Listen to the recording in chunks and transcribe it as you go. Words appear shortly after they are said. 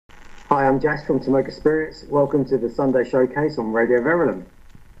Hi, I'm Jass from Tomoka Spirits. Welcome to the Sunday Showcase on Radio Verulam.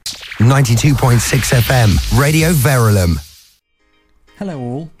 92.6 FM, Radio Verulam. Hello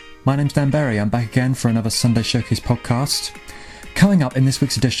all, my name's Dan Berry. I'm back again for another Sunday Showcase podcast. Coming up in this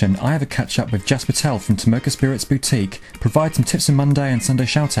week's edition, I have a catch-up with Jass Patel from Tomoka Spirits Boutique, provide some tips on Monday and Sunday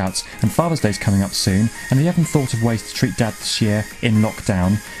Shoutouts, and Father's Day's coming up soon, and if you haven't thought of ways to treat Dad this year in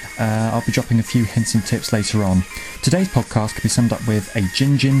lockdown, I'll be dropping a few hints and tips later on. Today's podcast can be summed up with a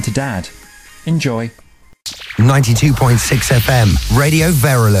gin to Dad. Enjoy. 92.6 FM, Radio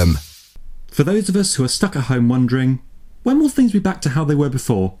Verulam. For those of us who are stuck at home wondering, when will things be back to how they were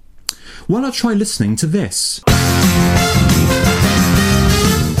before? Why not try listening to this?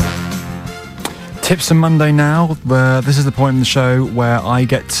 Tips on Monday now. This is the point in the show where I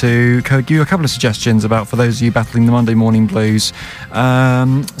get to give you a couple of suggestions about for those of you battling the Monday morning blues.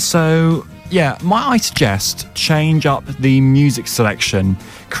 I suggest change up the music selection.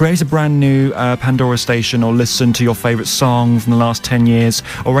 Create a brand new Pandora station, or listen to your favourite song from the last 10 years,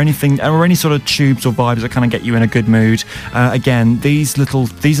 or anything, or any sort of tubes or vibes that kind of get you in a good mood. Again, these little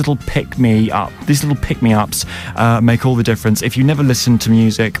pick me ups make all the difference. If you never listen to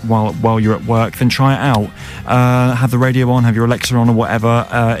music while you're at work, then try it out. Have the radio on, have your Alexa on, or whatever.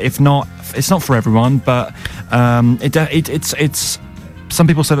 If not, it's not for everyone, but it's. Some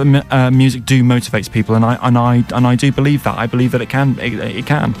people say that music motivates people, and I do believe that. I believe that it can.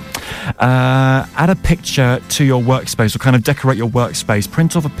 Add a picture to your workspace, or kind of decorate your workspace.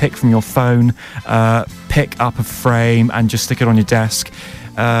 Print off a pic from your phone, pick up a frame, and just stick it on your desk.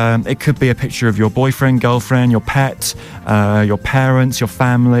 It could be a picture of your boyfriend, girlfriend, your pet, your parents, your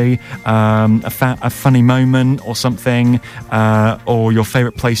family, a funny moment or something, or your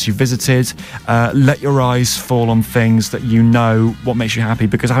favourite place you visited. Let your eyes fall on things that you know what makes you happy,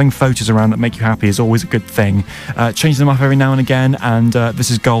 because having photos around that make you happy is always a good thing. Change them up every now and again, and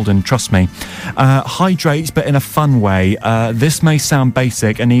this is golden, trust me. Hydrate, but in a fun way. This may sound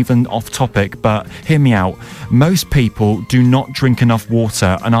basic and even off topic, but hear me out. Most people do not drink enough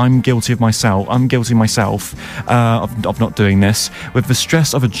water, and I'm guilty myself of not doing this. With the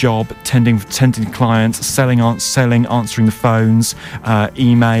stress of a job, tending clients, selling, answering the phones,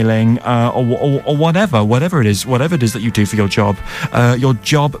 emailing, or whatever it is that you do for your job. Your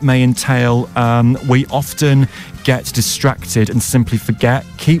job may entail, we often get distracted and simply forget.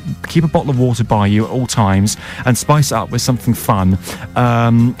 Keep a bottle of water by you at all times, and spice it up with something fun.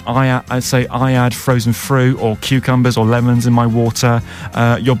 I add frozen fruit or cucumbers or lemons in my water.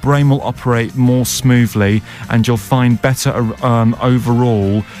 Your brain will operate more smoothly, and you'll find better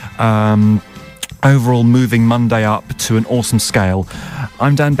overall moving Monday up to an awesome scale.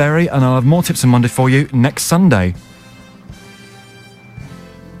 I'm Dan Berry, and I'll have more tips on Monday for you next Sunday.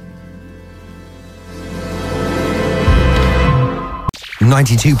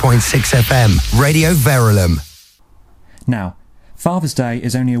 .6 FM, Radio Verulam. Now, Father's Day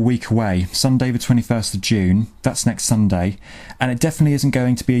is only a week away, Sunday the 21st of June, that's next Sunday, and it definitely isn't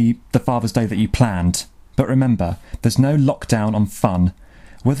going to be the Father's Day that you planned. But remember, there's no lockdown on fun.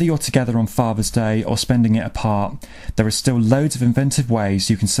 Whether you're together on Father's Day or spending it apart, there are still loads of inventive ways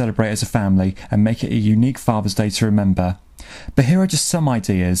you can celebrate as a family and make it a unique Father's Day to remember. But here are just some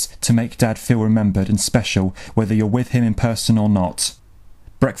ideas to make Dad feel remembered and special, whether you're with him in person or not.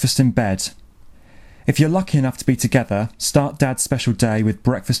 Breakfast in bed. If you're lucky enough to be together, start Dad's special day with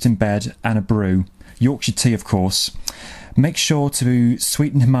breakfast in bed and a brew. Yorkshire tea, of course. Make sure to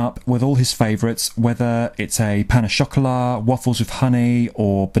sweeten him up with all his favourites, whether it's a pain au chocolat, waffles with honey,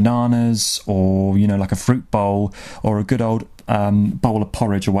 or bananas, or, like a fruit bowl, or a good old bowl of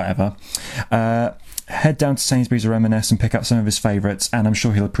porridge or whatever. Head down to Sainsbury's or M&S and pick up some of his favourites, and I'm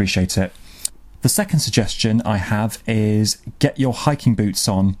sure he'll appreciate it. The second suggestion I have is get your hiking boots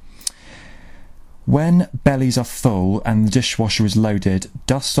on. When bellies are full and the dishwasher is loaded,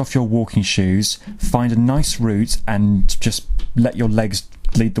 dust off your walking shoes, find a nice route, and just let your legs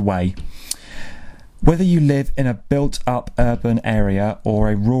lead the way. Whether you live in a built-up urban area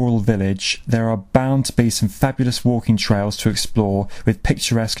or a rural village, there are bound to be some fabulous walking trails to explore, with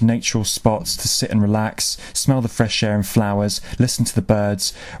picturesque natural spots to sit and relax, smell the fresh air and flowers, listen to the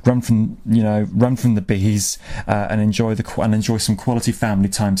birds, run from the bees, and enjoy some quality family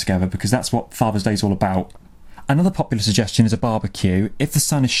time together, because that's what Father's Day is all about. Another popular suggestion is a barbecue. If the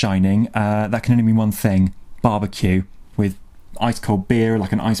sun is shining, that can only mean one thing: barbecue, with ice cold beer,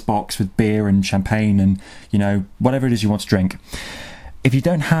 like an ice box with beer and champagne and whatever it is you want to drink. If you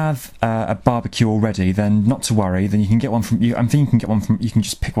don't have a barbecue already, then not to worry. Then you can get one from. I'm thinking you can get one from. You can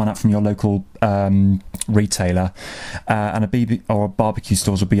just pick one up from your local retailer, and a barbecue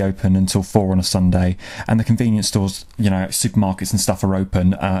stores will be open until 4 on a Sunday, and the convenience stores, supermarkets and stuff are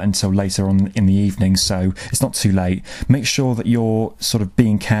open until later on in the evening. So it's not too late. Make sure that you're sort of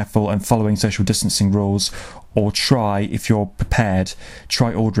being careful and following social distancing rules, or if you're prepared,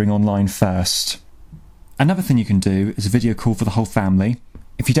 try ordering online first. Another thing you can do is a video call for the whole family.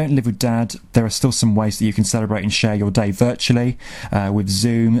 If you don't live with Dad, there are still some ways that you can celebrate and share your day virtually, with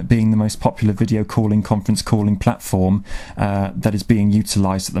Zoom being the most popular video calling, conference calling platform that is being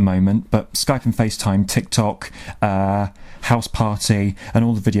utilised at the moment. But Skype and FaceTime, TikTok, House Party, and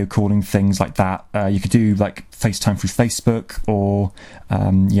all the video calling things like that. You could do like FaceTime through Facebook, or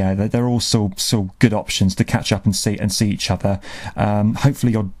they're all still good options to catch up and see each other.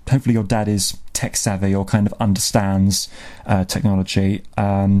 Hopefully your dad is tech savvy or kind of understands technology,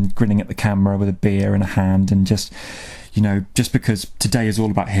 grinning at the camera with a beer in a hand, and just because today is all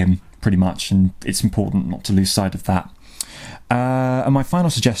about him pretty much, and it's important not to lose sight of that. And my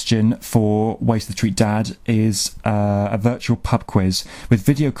final suggestion for ways to treat Dad is a virtual pub quiz. With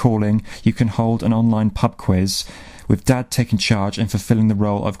video calling, you can hold an online pub quiz with Dad taking charge and fulfilling the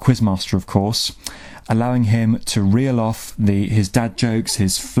role of quizmaster, of course, allowing him to reel off his dad jokes,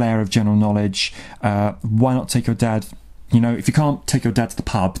 his flair of general knowledge. Why not take your dad? If you can't take your dad to the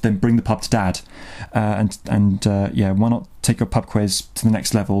pub, then bring the pub to Dad, why not take your pub quiz to the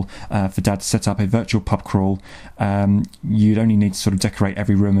next level for Dad to set up a virtual pub crawl. You'd only need to sort of decorate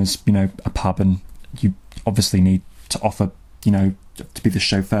every room as a pub, and you obviously need to offer to be the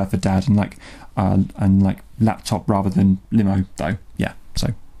chauffeur for Dad, and laptop rather than limo though.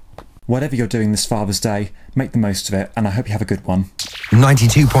 So whatever you're doing this Father's Day, make the most of it, and I hope you have a good one.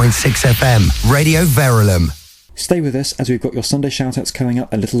 92.6 FM, Radio Verulam. Stay with us as we've got your Sunday Shoutouts coming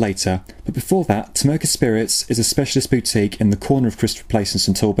up a little later. But before that, Tomoka Spirits is a specialist boutique in the corner of Christopher Place in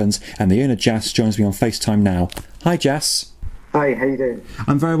St Albans, and the owner Jass joins me on FaceTime now. Hi Jass. Hi, how you doing?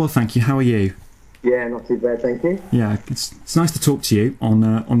 I'm very well, thank you. How are you? Yeah, not too bad, thank you. Yeah, it's nice to talk to you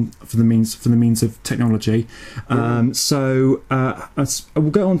on for the means of technology. So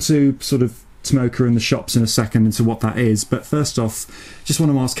we'll go on to sort of Tomoka and the shops in a second, into what that is, but first off, just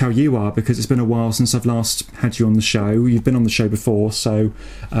want to ask how you are, because it's been a while since I've last had you on the show. You've been on the show before, so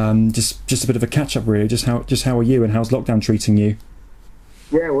just a bit of a catch up really. Just how are you, and how's lockdown treating you?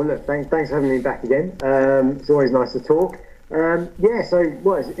 Yeah, well look, thanks for having me back again. It's always nice to talk. It's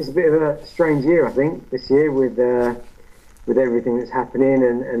a bit of a strange year, I think, this year with everything that's happening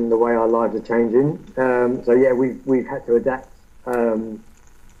and the way our lives are changing. We've had to adapt.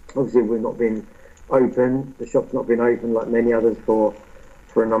 Obviously, we've not been open. The shop's not been open like many others for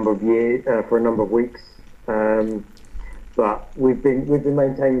a number of years, for a number of weeks. But we've been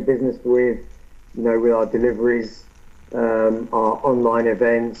maintaining business with our deliveries, our online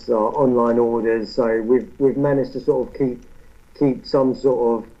events, our online orders. So we've managed to sort of keep some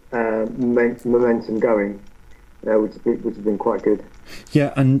sort of momentum going, which has been quite good.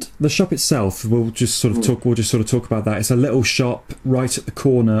 Yeah, and the shop itself, we'll just sort of talk about that. It's a little shop right at the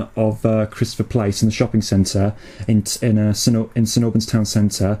corner of Christopher Place in the shopping centre in St Albans Town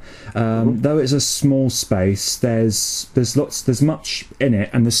Centre. Though it's a small space, there's much in it,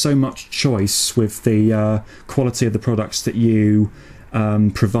 and there's so much choice with the quality of the products that you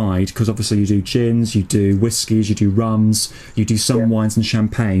provide, because obviously you do gins, you do whiskies, you do rums, you do some wines and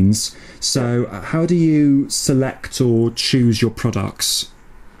champagnes. So how do you select or choose your products?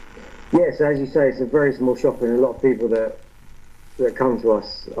 Yes, as you say, it's a very small shop, and a lot of people that come to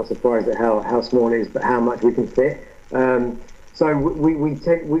us are surprised at how small it is, but how much we can fit. So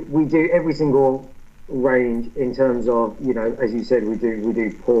we do every single range in terms of, as you said, we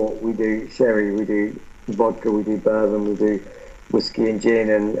do port, we do sherry, we do vodka, we do bourbon, we do whiskey and gin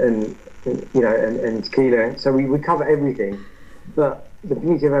and tequila. So we cover everything. But the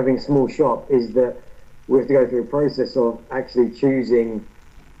beauty of having a small shop is that we have to go through a process of actually choosing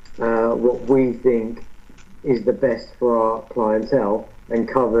what we think is the best for our clientele and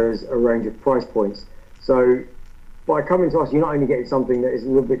covers a range of price points. So by coming to us, you're not only getting something that is a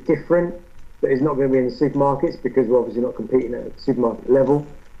little bit different, that is not going to be in the supermarkets, because we're obviously not competing at supermarket level,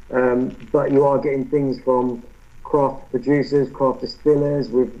 but you are getting things from craft producers, craft distillers.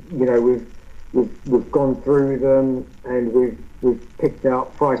 We've gone through them, and we've picked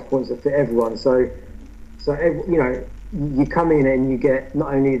out price points that fit everyone. So you come in and you get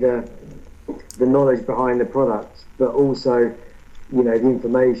not only the knowledge behind the products, but also the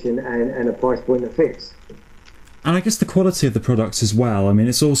information and a price point that fits. And I guess the quality of the products as well. I mean,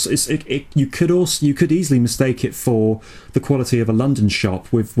 it's also you could easily mistake it for the quality of a London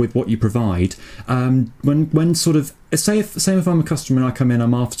shop with what you provide. When sort of say if I'm a customer and I come in,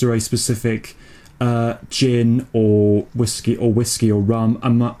 I'm after a specific gin or whiskey or rum,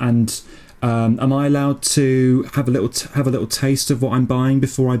 and am I allowed to have a little taste of what I'm buying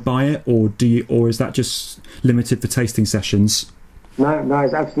before I buy it, or is that just limited for tasting sessions? No,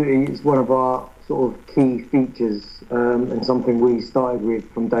 it's one of our sort of key features, and something we started with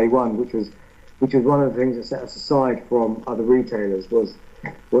from day one, which was one of the things that set us aside from other retailers was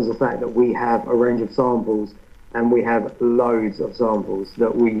the fact that we have a range of samples, and we have loads of samples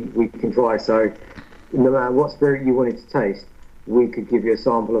that we can try. So no matter what spirit you wanted to taste, we could give you a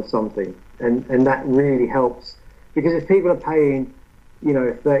sample of something, and that really helps, because if people are paying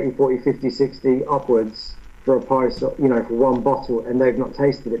 30, 40, 50, 60 upwards for a price, for one bottle, and they've not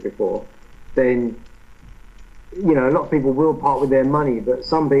tasted it before, then a lot of people will part with their money, but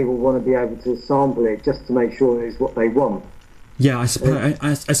some people want to be able to sample it just to make sure it's what they want. Yeah, I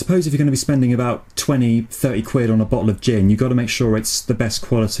suppose if you're going to be spending about 20, 30 quid on a bottle of gin, you've got to make sure it's the best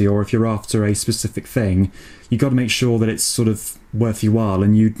quality, or if you're after a specific thing, you've got to make sure that it's sort of worth your while,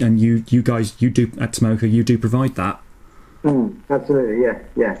 and you guys do at Tomoka, you do provide that. Absolutely,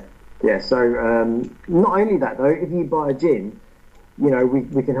 yeah. So not only that though, if you buy a gin,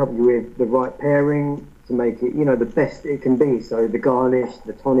 we can help you with the right pairing to make it, the best it can be. So the garnish,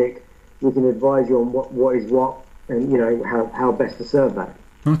 the tonic, we can advise you on what is what, and how best to serve that.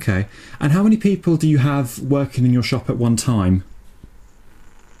 Okay. And how many people do you have working in your shop at one time?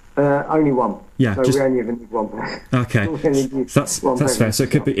 Only one. Yeah, so we only even need one person. Okay, that's fair. So it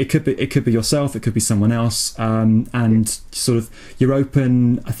could be yourself, it could be someone else, and sort of you're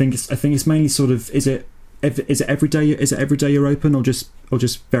open. I think it's mainly sort of is it every day? Is it every day you're open, or just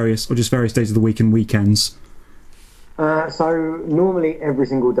various days of the week and weekends? So normally every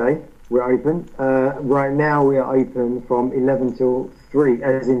single day we're open. Right now we are open from 11 till 3.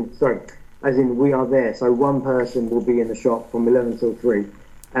 As in we are there. So one person will be in the shop from 11 till 3.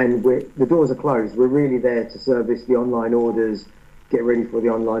 And the doors are closed. We're really there to service the online orders, get ready for the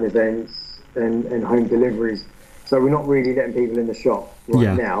online events and home deliveries. So we're not really letting people in the shop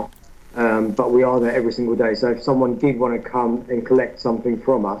now, but we are there every single day. So if someone did want to come and collect something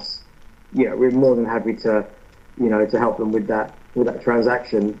from us, we're more than happy to, to help them with that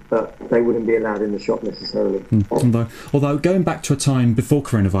transaction, but they wouldn't be allowed in the shop necessarily. Although going back to a time before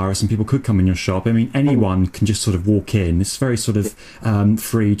coronavirus and people could come in your shop, I mean, anyone can just sort of walk in. It's very sort of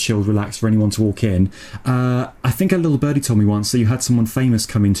free, chilled, relaxed for anyone to walk in. I think a little birdie told me once that you had someone famous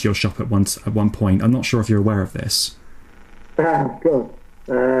come into your shop at one point. I'm not sure if you're aware of this. God.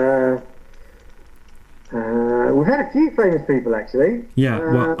 We've had a few famous people actually. Yeah,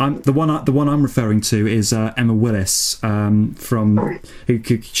 well, the one I'm referring to is Emma Willis from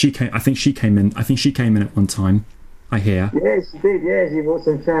who she came. I think she came in at one time. I hear. Yeah, she did. Yeah, she bought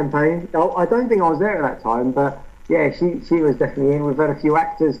some champagne. Oh, I don't think I was there at that time, but yeah, she was definitely in. We've had a few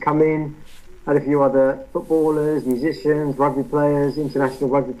actors come in, had a few other footballers, musicians, rugby players, international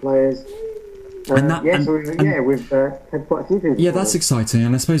rugby players. We've had quite a few people. Yeah, that's exciting,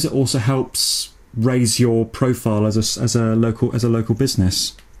 and I suppose it also helps raise your profile as a local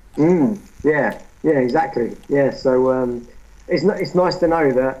business. Yeah, exactly. Yeah, so it's nice to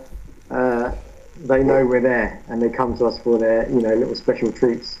know that they know we're there and they come to us for their little special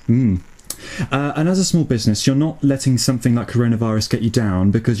treats. And as a small business, you're not letting something like coronavirus get you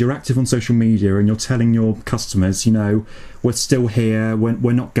down, because you're active on social media and you're telling your customers, we're still here,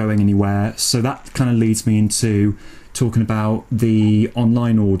 we're not going anywhere. So that kind of leads me into talking about the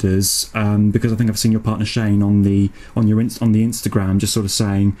online orders, because I think I've seen your partner Shane on the Instagram just sort of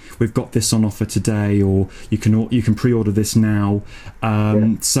saying we've got this on offer today, or you can pre-order this now.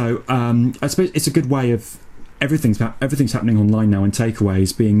 So I suppose it's a good way of everything's happening online now, and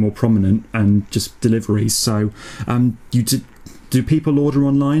takeaways being more prominent and just deliveries. So do people order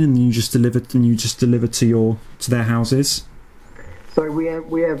online and you just deliver to their houses? So we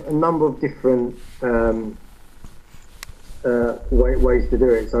have a number of different ways to do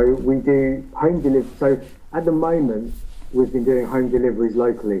it. So we do home delivery. So at the moment we've been doing home deliveries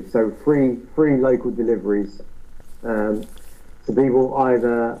locally. So free local deliveries. So people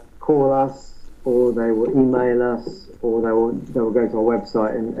either call us, or they will email us, or they will go to our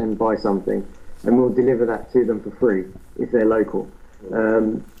website and buy something, and we'll deliver that to them for free if they're local.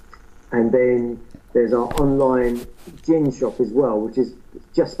 And then there's our online gin shop as well, which is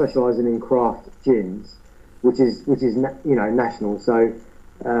just specialising in craft gins, which is national. So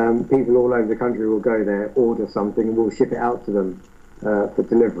people all over the country will go there, order something, and we'll ship it out to them for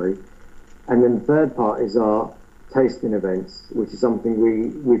delivery. And then the third part is our tasting events, which is something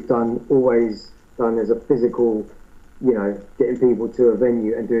we've always done as a physical, getting people to a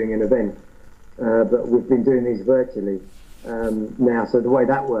venue and doing an event. But we've been doing these virtually now. So the way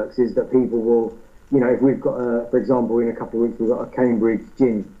that works is that people will, if we've got, for example, in a couple of weeks, we've got a Cambridge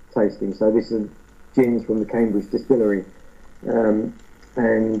gin tasting. So this is gins from the Cambridge distillery. And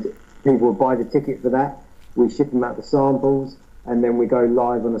people will buy the ticket for that. We ship them out the samples, and then we go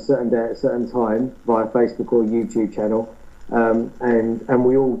live on a certain day at a certain time via Facebook or YouTube channel. And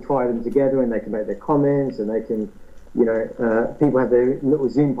we all try them together, and they can make their comments, and they can, people have their little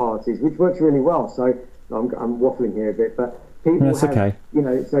Zoom parties, which works really well. So I'm waffling here a bit, but people That's okay.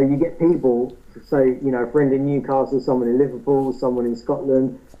 So you get people, say, a friend in Newcastle, someone in Liverpool, someone in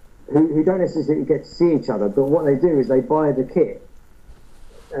Scotland, who don't necessarily get to see each other, but what they do is they buy the kit,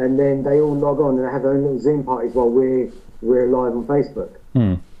 and then they all log on and they have their own little Zoom parties while we're live on Facebook.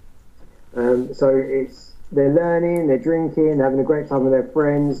 So they're learning, they're drinking, they're having a great time with their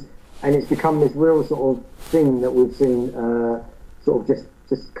friends, and it's become this real sort of thing that we've seen sort of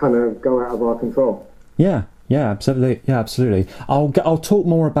just kind of go out of our control. Yeah, absolutely. Yeah, absolutely. I'll talk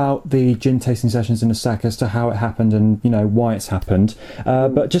more about the gin tasting sessions in a sec as to how it happened and why it's happened.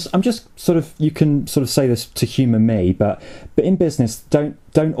 But I'm just sort of, you can sort of say this to humour me, but in business things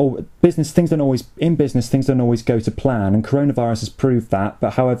don't always go to plan, and coronavirus has proved that.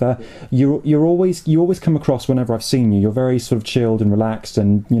 But however, you always come across, whenever I've seen you, you're very sort of chilled and relaxed,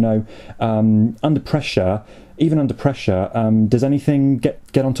 and under pressure. Even under pressure, does anything get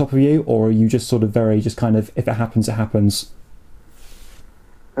on top of you, or are you just sort of just kind of, if it happens, it happens?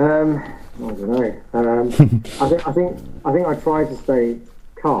 I don't know. I think I try to stay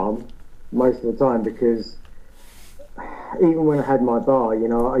calm most of the time, because even when I had my bar,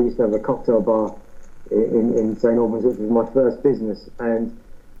 I used to have a cocktail bar in St Albans, which was my first business, and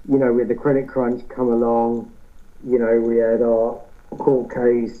with the credit crunch come along, we had our court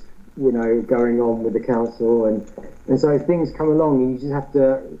case, going on with the council, and so things come along, and you just have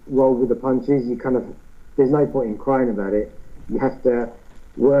to roll with the punches. There's no point in crying about it. You have to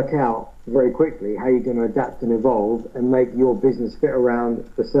work out very quickly how you're going to adapt and evolve and make your business fit around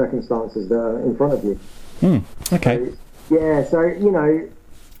the circumstances that are in front of you. Okay. So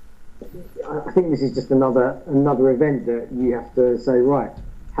I think this is just another event that you have to say, right,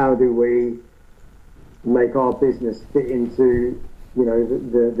 how do we make our business fit into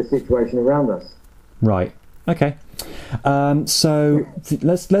the situation around us? Right. Okay. So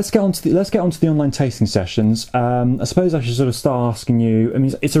let's get onto the online tasting sessions. I suppose I should sort of start asking you. I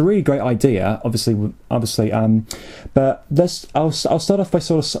mean, it's a really great idea, obviously. But I'll start off by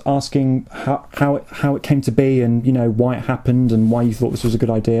sort of asking how it came to be, and why it happened, and why you thought this was a good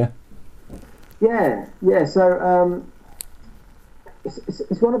idea. Yeah. So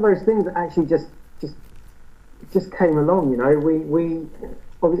it's one of those things that actually just came along. We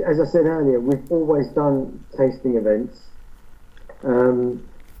obviously, as I said earlier, we've always done tasting events, and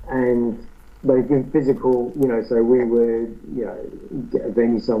they've been physical. So we would get a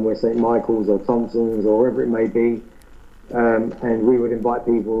venue somewhere, St Michael's or Thompson's or wherever it may be, and we would invite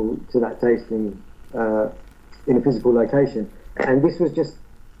people to that tasting in a physical location. And this was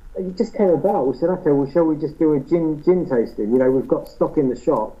it just came about. We said, okay, well, shall we just do a gin tasting? We've got stock in the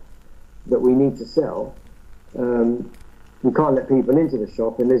shop that we need to sell. We can't let people into the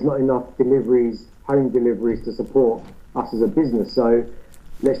shop, and there's not enough home deliveries to support us as a business, so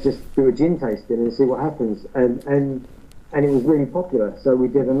let's just do a gin tasting and see what happens. And it was really popular, so we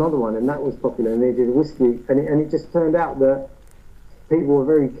did another one, and that was popular, and they did a whiskey, and it just turned out that people were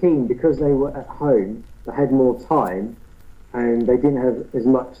very keen, because they were at home, they had more time, and they didn't have as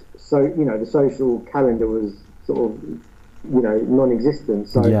much, so the social calendar was sort of non-existent,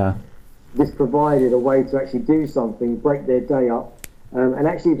 so yeah. This provided a way to actually do something, break their day up, and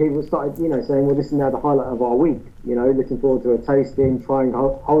actually people started, saying, well, this is now the highlight of our week, looking forward to a tasting, trying a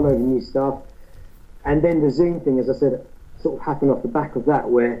whole load of new stuff. And then the Zoom thing, as I said, sort of happened off the back of that,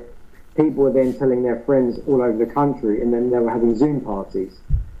 where people were then telling their friends all over the country, and then they were having Zoom parties.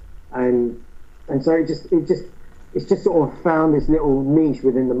 And so it's just sort of found this little niche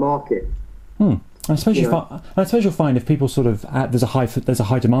within the market. I suppose you'll find if people sort of there's a high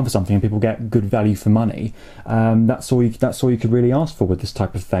demand for something and people get good value for money, that's all you could really ask for with this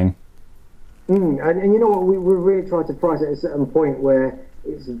type of thing. And you know what, we really tried to price it at a certain point where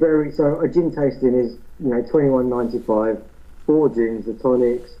it's so a gin tasting is $21.95, 4 gins, the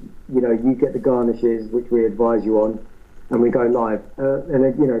tonics, you get the garnishes, which we advise you on, and we go live.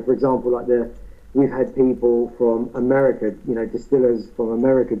 And for example, we've had people from America, distillers from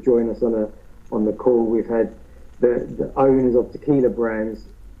America join us on the call. We've had the owners of tequila brands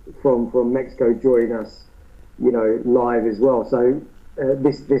from Mexico join us. live as well. So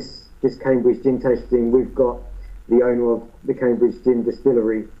this Cambridge gin tasting, we've got the owner of the Cambridge Gin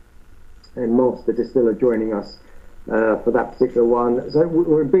Distillery and master distiller joining us for that particular one. So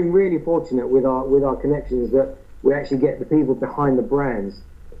we've been really fortunate with our connections that we actually get the people behind the brands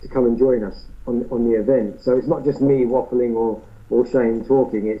to come and join us on the event. So it's not just me waffling or Shane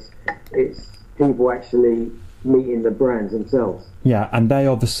talking. It's people actually meeting the brands themselves. Yeah, and they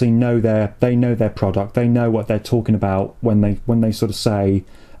obviously know their product. They know what they're talking about when they sort of say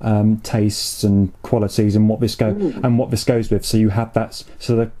tastes and qualities and what this goes with. So you have that.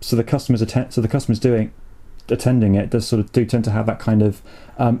 So the customers attending it do tend to have that kind of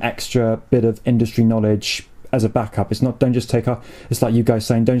extra bit of industry knowledge as a backup. It's not it's like you guys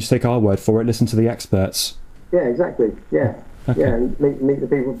saying, don't just take our word for it. Listen to the experts. Yeah, exactly. Yeah. Okay. Yeah, and meet the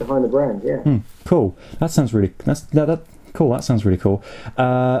people behind the brand. Yeah. Cool. That sounds really. Cool. That sounds really cool.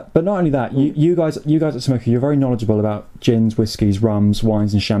 But not only that, you guys at Tomoka, you're very knowledgeable about gins, whiskies, rums,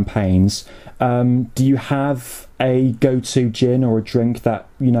 wines, and champagnes. Do you have a go-to gin or a drink that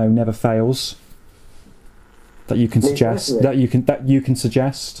never fails? That you can suggest. That you can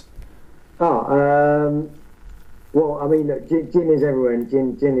suggest. Well, I mean, look, gin is everywhere, and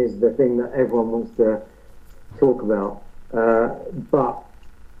gin is the thing that everyone wants to talk about. But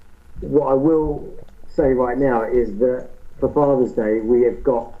what I will say right now is that for Father's Day we have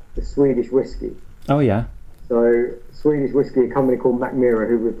got the Swedish whiskey. Oh yeah. So Swedish whiskey, a company called Macmira,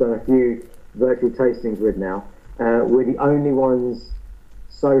 who we've done a few virtual tastings with now. We're the only ones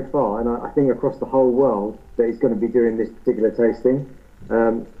so far, and I think across the whole world, that is going to be doing this particular tasting.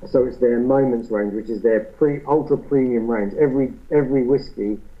 So it's their Moments range, which is their ultra premium range. Every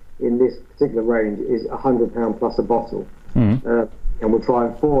whiskey in this particular range is £100 plus a bottle. And we're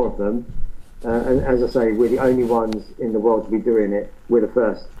trying 4 of them. And as I say, we're the only ones in the world to be doing it. We're the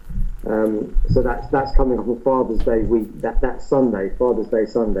first. So that's coming up on Father's Day week. That's Sunday, Father's Day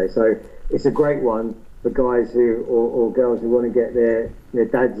Sunday. So it's a great one for guys or girls who want to get their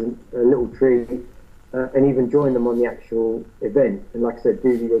dads a little treat, and even join them on the actual event. And like I said,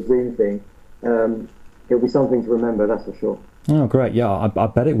 do your Zoom thing. It'll be something to remember, that's for sure. Oh, great! Yeah, I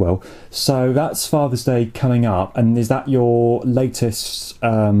bet it will. So that's Father's Day coming up, and is that your latest?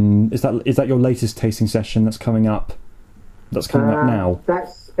 Is that your latest tasting session that's coming up? That's coming up now.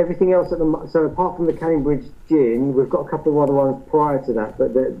 That's everything else at the. So apart from the Cambridge Gin, we've got a couple of other ones prior to that,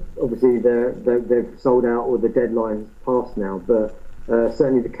 but obviously they've sold out or the deadline's passed now. But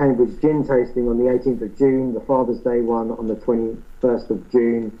certainly the Cambridge Gin tasting on the 18th of June, the Father's Day one on the 21st of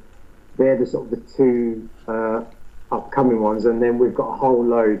June. They're the sort of the two upcoming ones, and then we've got a whole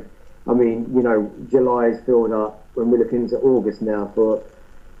load. I mean, July is filled up when we're looking into August now for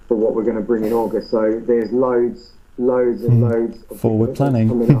what we're going to bring in August. So there's loads and loads of forward planning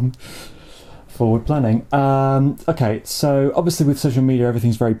coming up. Forward planning. Okay, so obviously with social media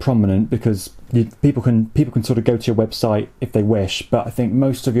everything's very prominent because people can sort of go to your website if they wish, but I think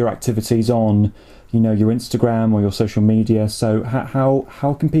most of your activities on your Instagram or your social media. So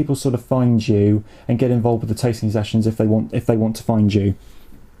how can people sort of find you and get involved with the tasting sessions if they want to find you?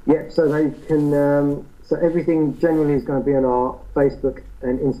 Yep. So they can. So everything generally is going to be on our Facebook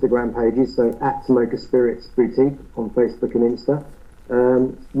and Instagram pages. So at Tomoka Spirits Boutique on Facebook and Insta.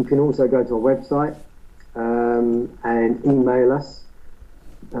 You can also go to our website and email us.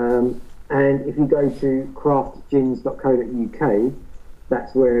 And if you go to craftgins.co.uk,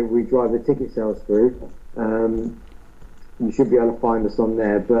 that's where we drive the ticket sales through. You should be able to find us on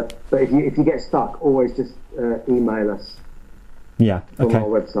there. But if you get stuck, always just email us. Yeah. Okay. On our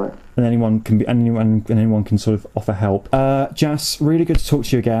website. And anyone can sort of offer help. Jass, really good to talk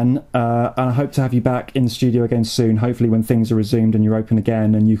to you again. And I hope to have you back in the studio again soon. Hopefully, when things are resumed and you're open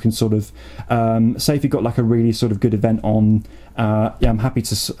again, and you can sort of say if you've got like a really sort of good event on. I'm happy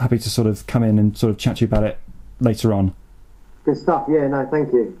to sort of come in and sort of chat to you about it later on. Good stuff. Yeah. No.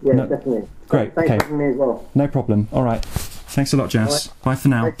 Thank you. Yeah. No, definitely. Great. Thanks for having me as well. No problem. All right. Thanks a lot, Jass. Right. Bye for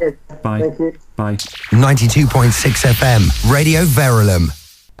now. Bye. Thank you. Bye. 92.6 FM, Radio Verulam.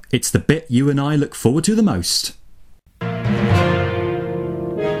 It's the bit you and I look forward to the most.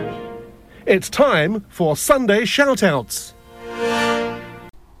 It's time for Sunday Shoutouts.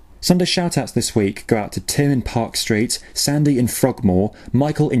 Sunday Shoutouts this week go out to Tim in Park Street, Sandy in Frogmore,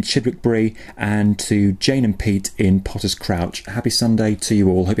 Michael in Chidwick and to Jane and Pete in Potter's Crouch. Happy Sunday to you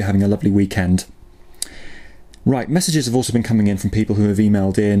all. Hope you're having a lovely weekend. Right, messages have also been coming in from people who have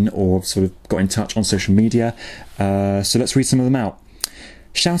emailed in or sort of got in touch on social media, so let's read some of them out.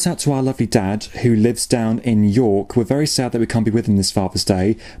 Shout out to our lovely dad who lives down in York. We're very sad that we can't be with him this Father's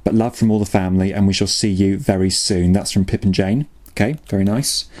Day, but love from all the family and we shall see you very soon. That's from Pip and Jane. Okay, very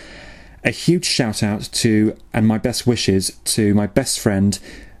nice. A huge shout out to, and my best wishes to, my best friend,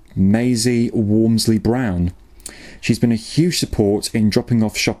 Maisie Wormsley Brown. She's been a huge support in dropping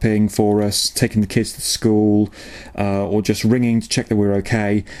off shopping for us, taking the kids to school, or just ringing to check that we're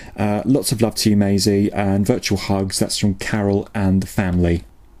okay. Lots of love to you, Maisie, and virtual hugs. That's from Carol and the family.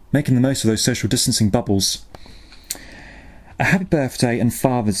 Making the most of those social distancing bubbles. A happy birthday and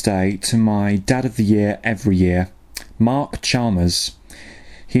Father's Day to my Dad of the Year every year, Mark Chalmers.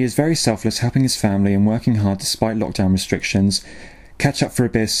 He is very selfless, helping his family and working hard despite lockdown restrictions. Catch up for a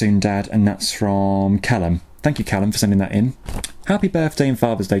beer soon, Dad, and that's from Callum. Thank you, Callum, for sending that in. Happy birthday and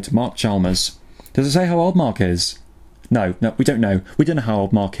Father's Day to Mark Chalmers. Does it say how old Mark is? No, we don't know. We don't know how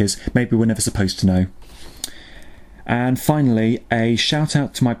old Mark is. Maybe we're never supposed to know. And finally, a shout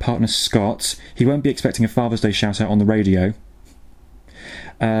out to my partner Scott. He won't be expecting a Father's Day shout out on the radio.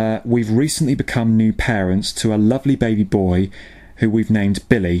 We've recently become new parents to a lovely baby boy who we've named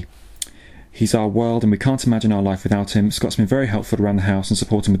Billy. He's our world and we can't imagine our life without him. Scott's been very helpful around the house and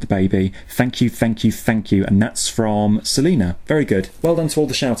supporting with the baby. Thank you, thank you, thank you. And that's from Selena. Very good. Well done to all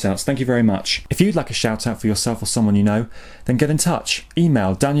the shout-outs. Thank you very much. If you'd like a shout-out for yourself or someone you know, then get in touch.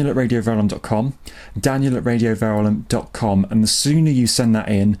 Email daniel@radioverulam.com, daniel@radioverulam.com, and the sooner you send that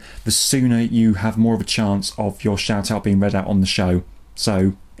in, the sooner you have more of a chance of your shout-out being read out on the show.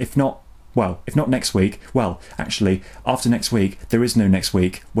 So, if not next week, actually, after next week, there is no next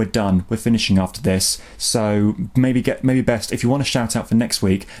week. We're done. We're finishing after this. So maybe best, if you want a shout out for next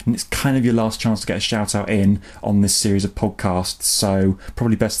week, and it's kind of your last chance to get a shout out in on this series of podcasts, so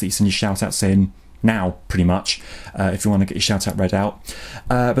probably best that you send your shout outs in now, pretty much, if you want to get your shout out read out.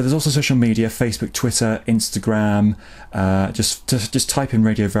 But there's also social media, Facebook, Twitter, Instagram. Just type in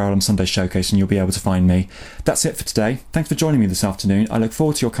Radio Verulam Sunday Showcase and you'll be able to find me. That's it for today. Thanks for joining me this afternoon. I look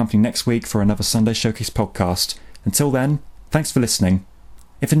forward to your company next week for another Sunday Showcase podcast. Until then, thanks for listening,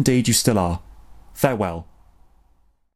 if indeed you still are. Farewell.